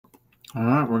All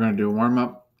right, we're going to do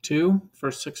warm-up 2,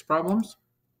 first 6 problems.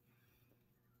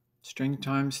 String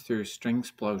times through string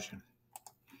explosion.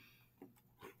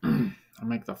 I'll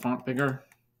make the font bigger.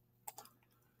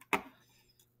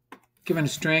 Given a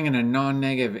string and a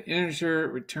non-negative integer,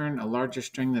 return a larger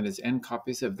string that is n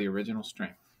copies of the original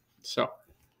string. So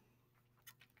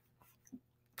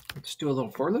let's do a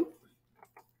little for loop.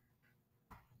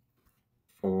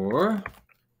 For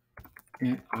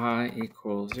int I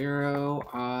equals 0,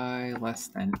 I less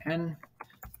than n,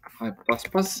 I plus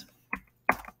plus.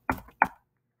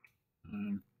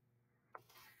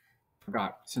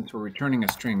 Forgot, since we're returning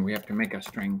a string, we have to make a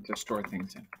string to store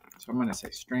things in. So I'm going to say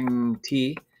string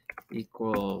t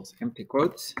equals empty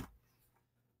quotes.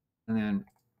 And then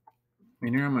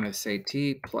in here, I'm going to say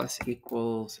t plus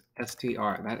equals str.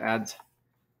 That adds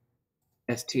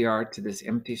str to this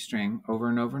empty string over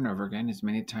and over and over again, as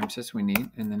many times as we need.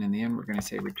 And then in the end, we're going to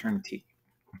say return t.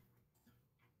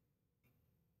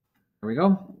 Here we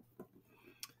go.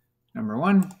 Number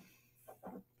 1.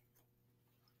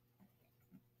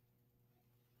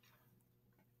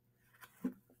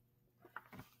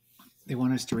 They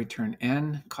want us to return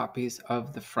n copies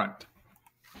of the front.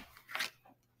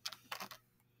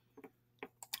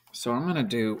 So I'm going to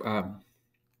do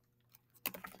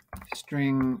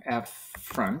string f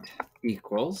front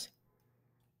equals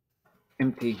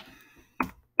empty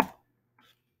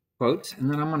quotes,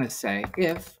 and then I'm going to say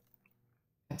if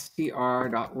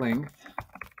str.length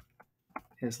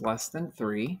is less than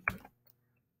 3,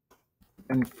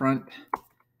 then front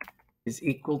is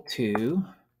equal to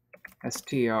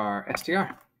str.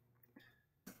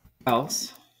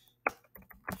 Else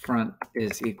front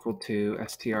is equal to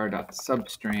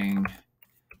str.substring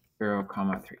 0,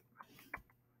 3.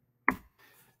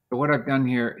 So what I've done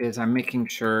here is I'm making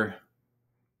sure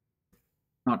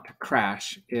not to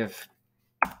crash if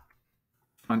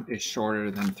front is shorter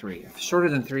than 3. If shorter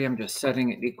than 3, I'm just setting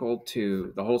it equal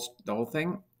to the whole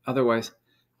thing. Otherwise,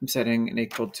 I'm setting it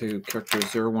equal to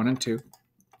characters 0, 1, and 2,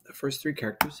 the first 3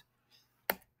 characters.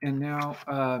 And now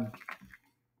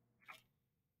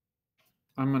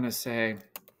I'm going to say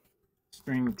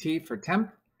string t for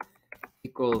temp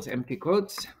equals empty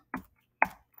quotes.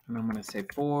 And I'm going to say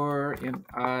for int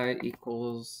I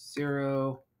equals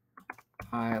 0,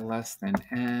 I less than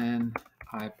n,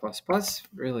 I plus plus,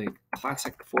 really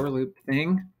classic for loop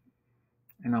thing.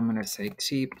 And I'm going to say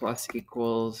t plus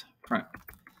equals front.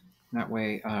 That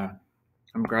way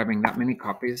I'm grabbing that many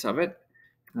copies of it.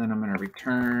 And then I'm going to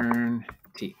return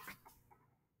t.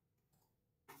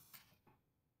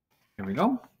 Here we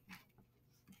go.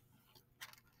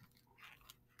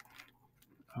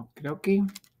 Okie dokie.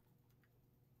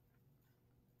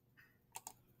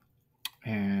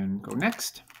 And go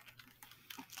next.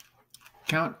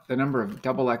 Count the number of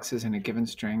double x's in a given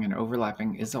string, and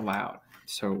overlapping is allowed.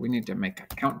 So we need to make a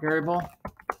count variable.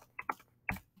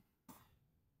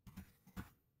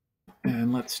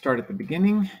 And let's start at the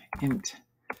beginning. Int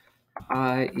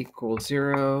I equals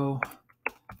 0,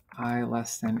 I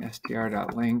less than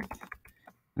str.length.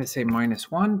 I'm going to say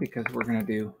 -1 because we're going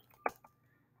to do,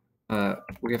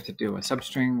 we have to do a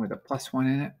substring with a +1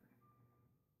 in it.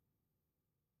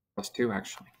 +2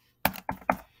 actually.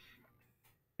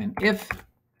 And if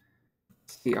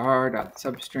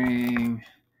str.substring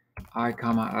I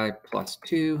comma I plus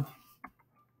 2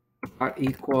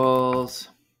 equals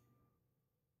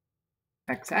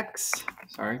xx,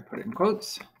 sorry, put it in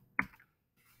quotes,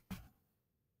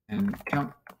 and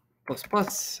count plus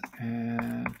plus,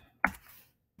 and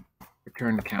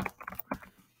return the count.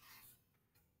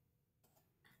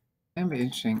 That'd be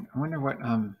interesting. I wonder what,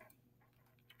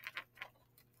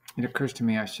 it occurs to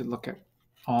me I should look at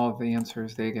all the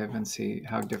answers they give and see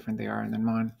how different they are than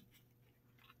mine.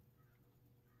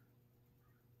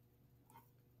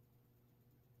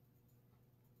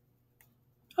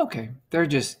 Okay, they're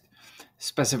just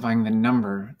specifying the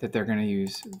number that they're going to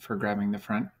use for grabbing the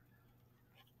front,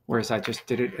 whereas I just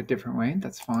did it a different way.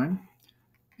 That's fine.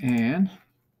 And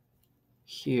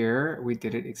here we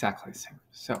did it exactly the same.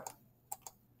 So,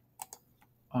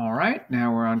 all right,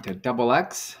 now we're on to double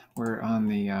X. We're on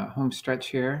the home stretch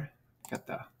here. Got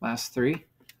the last 3.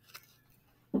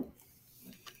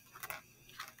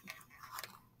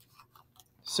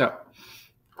 So,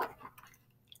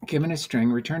 given a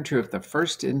string, return true if the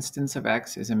first instance of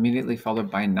x is immediately followed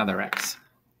by another x.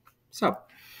 So,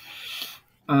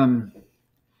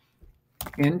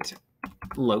 int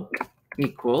loc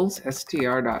equals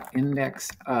str.index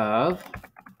of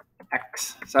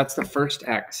x. So that's the first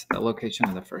x, the location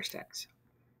of the first x.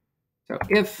 So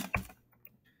if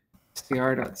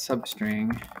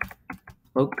str.substring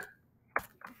loc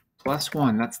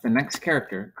 +1, that's the next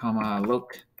character, comma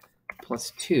loc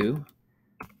 +2,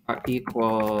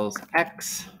 equals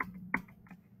x,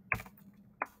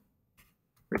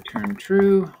 return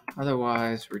true,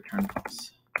 otherwise return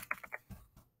false.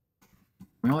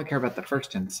 We only care about the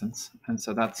first instance, and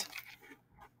so that's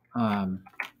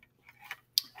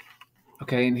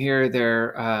okay. And here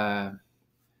they're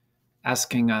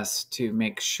asking us to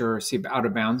make sure, see, out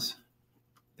of bounds.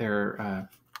 We're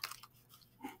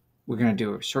going to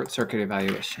do a short circuit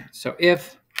evaluation. So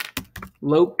if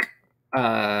loc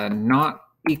not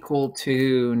equal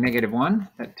to -1,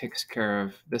 that takes care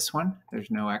of this one.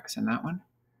 There's no x in that one.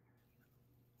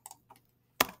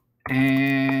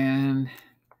 And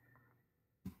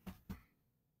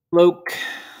loc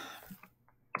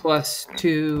plus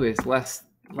 2 is less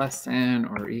than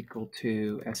or equal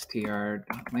to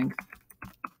str.length.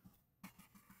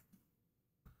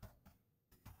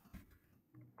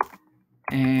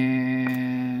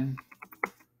 And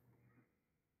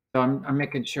so I'm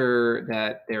making sure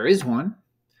that there is one.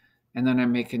 And then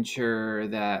I'm making sure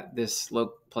that this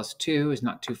loc plus 2 is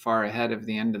not too far ahead of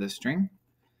the end of the string.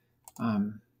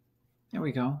 There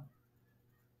we go.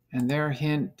 And their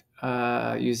hint,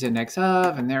 use index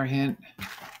of, and their hint,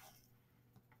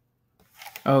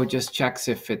 just checks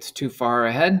if it's too far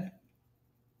ahead.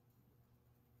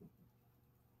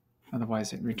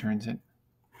 Otherwise, it returns it.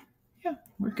 Yeah,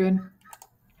 we're good.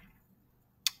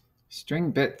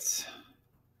 String bits.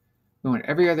 We want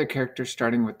every other character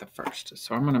starting with the first.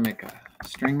 So I'm going to make a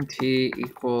string t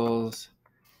equals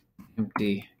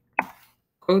empty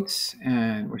quotes,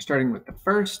 and we're starting with the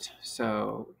first.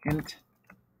 So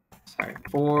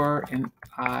for int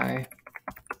I,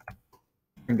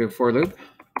 we're going to do a for loop.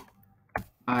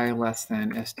 I less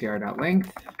than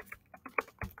str.length,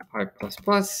 I plus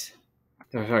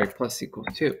equals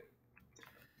 2. And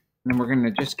then we're going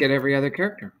to just get every other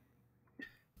character.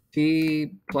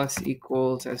 T plus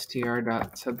equals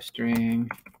str.substring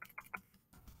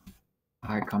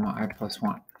I comma I plus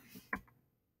 1.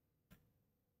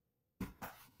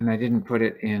 And I didn't put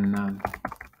it in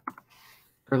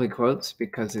curly quotes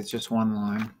because it's just one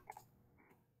line.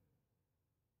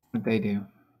 What they do.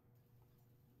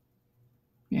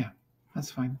 Yeah,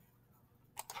 that's fine.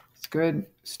 It's good.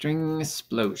 String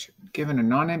explosion. Given a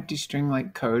non-empty string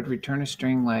like code, return a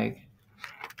string like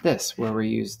this, where we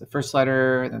use the first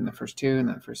letter, then the first 2, and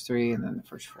then the first 3, and then the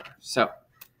first 4. So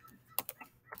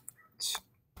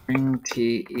string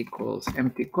t equals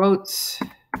empty quotes.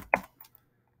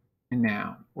 And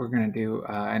now we're going to do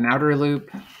an outer loop.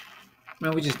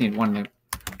 Well, we just need one loop.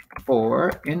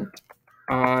 For int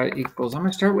I equals, I'm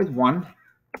going to start with 1.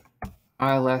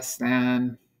 I less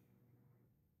than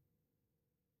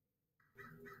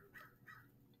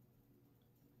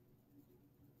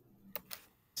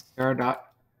str.length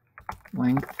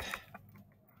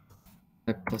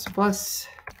I plus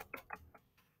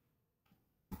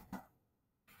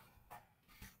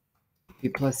t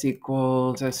plus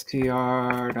equals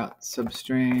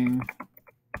str.substring.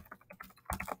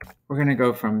 We're going to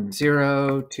go from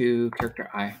 0 to character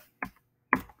I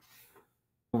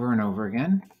over and over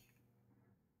again.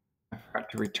 I forgot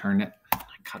to return it. I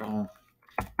got all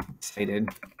excited.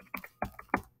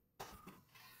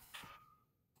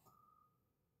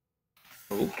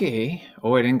 Okay.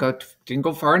 Oh, I didn't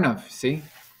go far enough. See?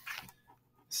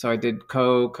 So I did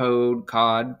code,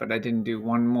 but I didn't do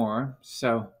one more.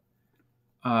 So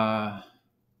we're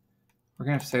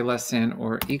gonna have to say less than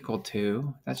or equal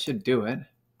to. That should do it.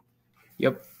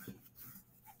 Yep.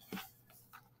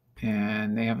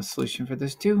 And they have a solution for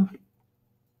this too.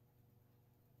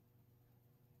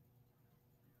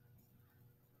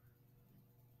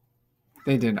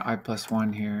 They did I plus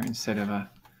 1 here instead of a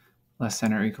less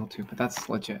than or equal to, but that's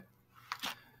legit.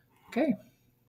 Okay.